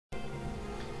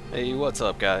Hey, what's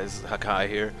up guys? Hakai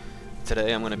here.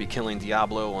 Today I'm going to be killing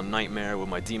Diablo on Nightmare with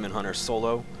my Demon Hunter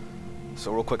solo.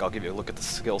 So real quick I'll give you a look at the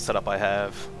skill setup I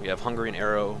have. We have Hungering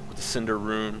Arrow with the Cinder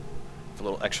Rune for a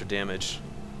little extra damage.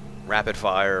 Rapid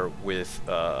Fire with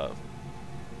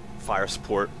fire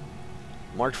support.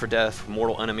 Marked for Death,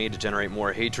 Mortal Enemy to generate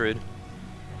more hatred.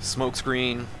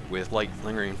 Smokescreen with Light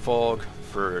Lingering Fog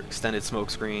for extended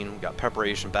smokescreen. We got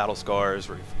Preparation, Battle Scars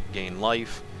where we gain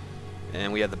life.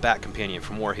 And we have the Bat Companion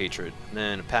for more hatred. And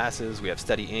then passes, we have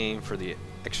Steady Aim for the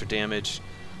extra damage,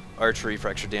 Archery for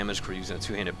extra damage for using a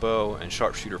two-handed bow, and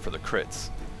Sharpshooter for the crits.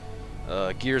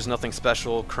 Gear's nothing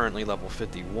special, currently level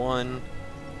 51.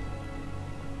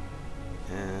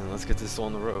 And let's get this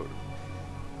on the road.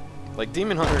 Like,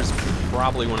 Demon Hunter is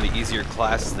probably one of the easier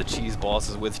classes to cheese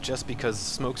bosses with, just because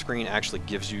Smokescreen actually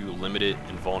gives you limited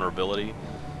invulnerability.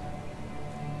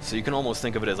 So you can almost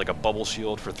think of it as like a bubble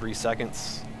shield for 3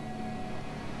 seconds.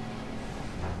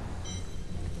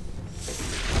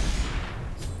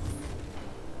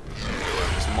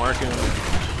 Mark him.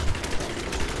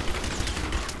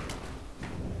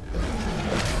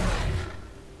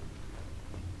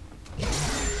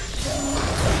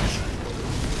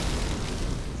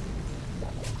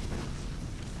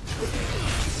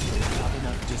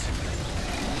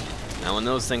 Now when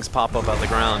those things pop up out of the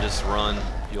ground, just run.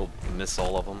 You'll miss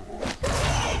all of them.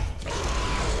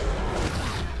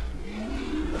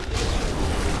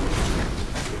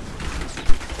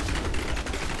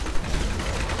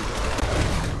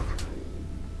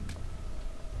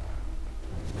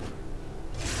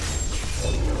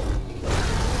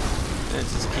 And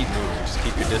just keep moving, just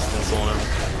keep your distance on him.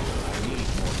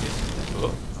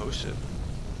 Oh shit.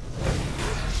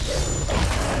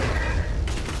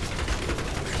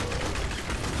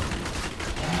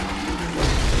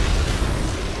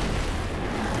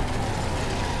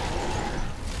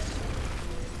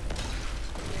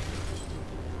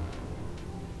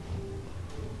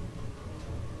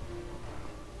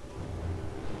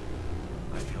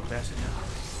 I feel better now.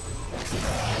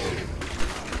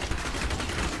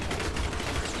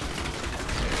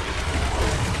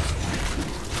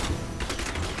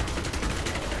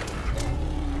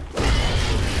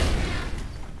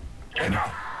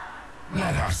 Enough.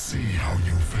 Let us see how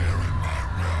you fare in my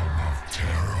realm of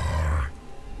terror.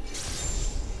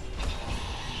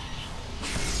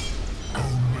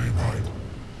 Only right.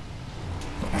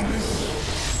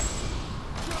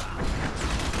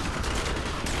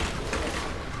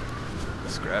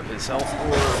 Let's grab his health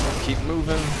core, keep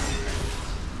moving.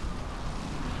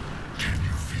 Can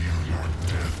you feel your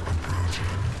death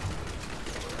approaching?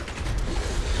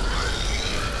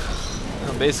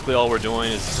 Basically all we're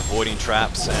doing is just avoiding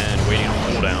traps and waiting on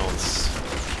cooldowns.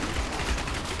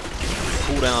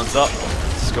 Cooldowns up,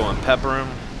 just go and pepper him.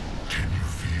 Can you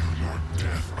feel your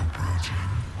death approaching?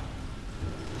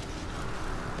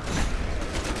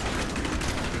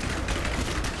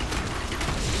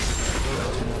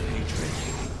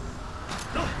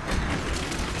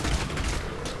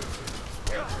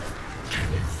 Can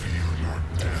you feel your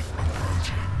death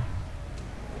approaching?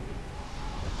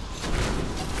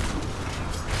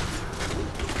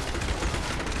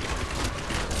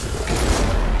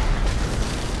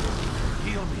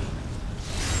 Heal me.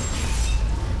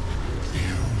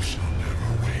 You shall never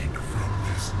wake from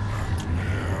this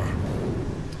nightmare.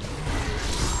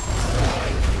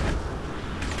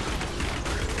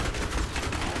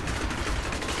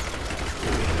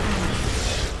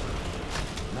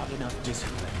 Not enough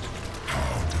discipline.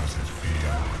 How does it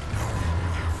feel knowing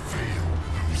you have failed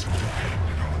those who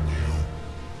depended on you?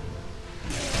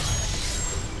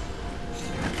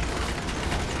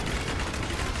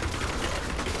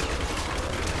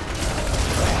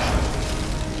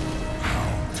 How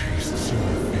tastes your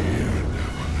fear,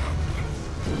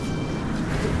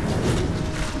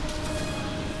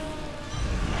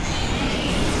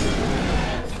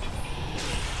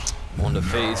 On to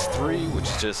phase 3, which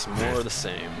is just more of the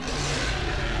same.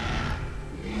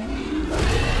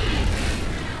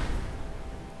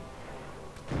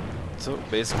 So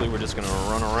basically we're just gonna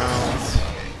run around,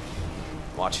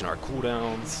 watching our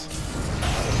cooldowns.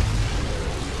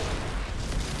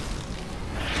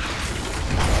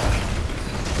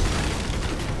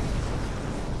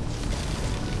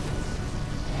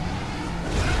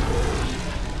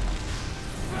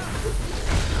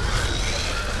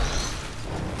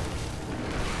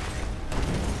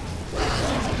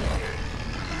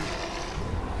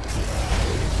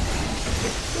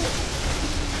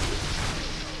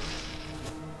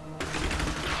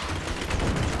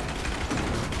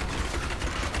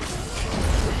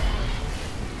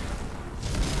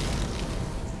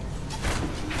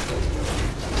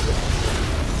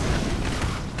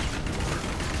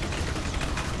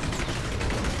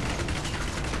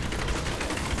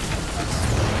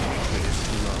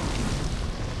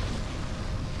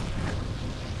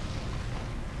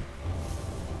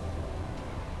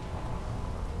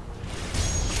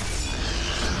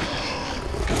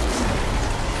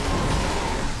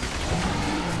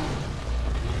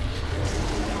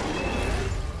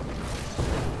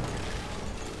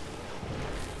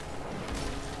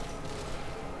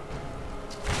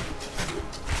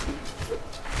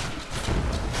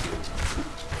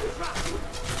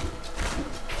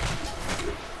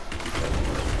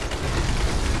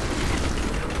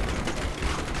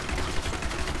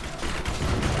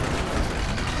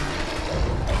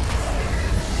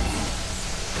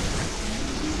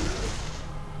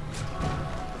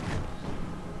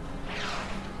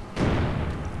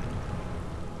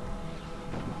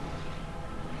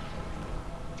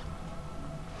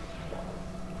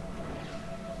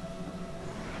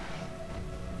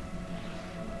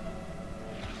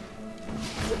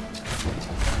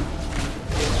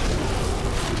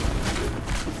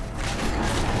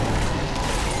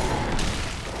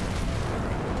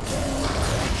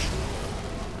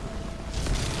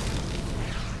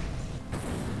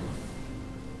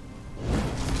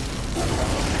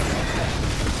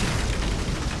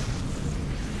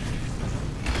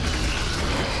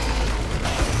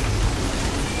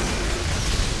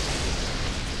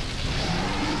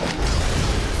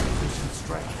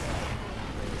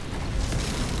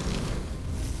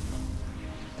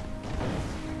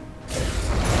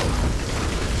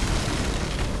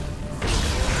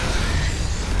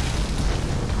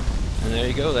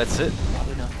 you go, that's it. Not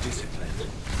enough discipline.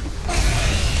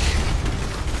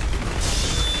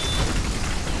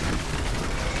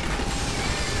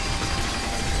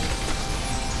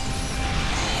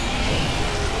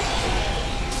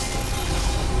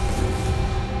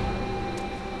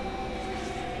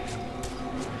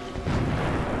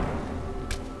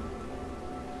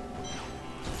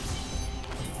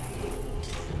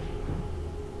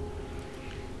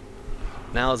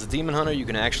 Now, as a Demon Hunter, you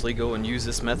can actually go and use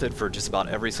this method for just about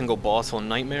every single boss on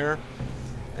Nightmare,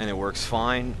 and it works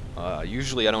fine.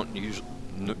 Usually I don't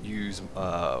use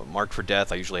Mark for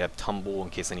Death. I usually have Tumble in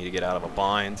case I need to get out of a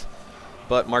bind,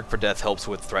 but Mark for Death helps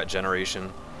with threat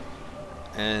generation.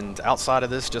 And outside of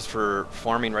this, just for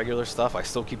farming regular stuff, I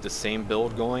still keep the same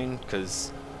build going,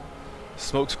 because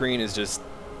Smokescreen is just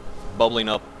bubbling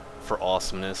up for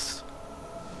awesomeness.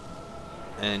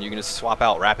 And you can just swap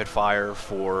out Rapid Fire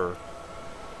for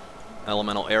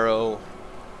Elemental Arrow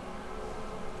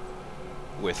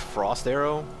with Frost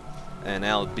Arrow, and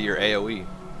now it'll be your AoE.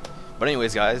 But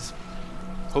anyways, guys,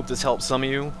 hope this helps some of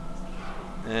you,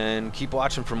 and keep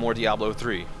watching for more Diablo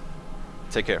 3.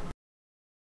 Take care.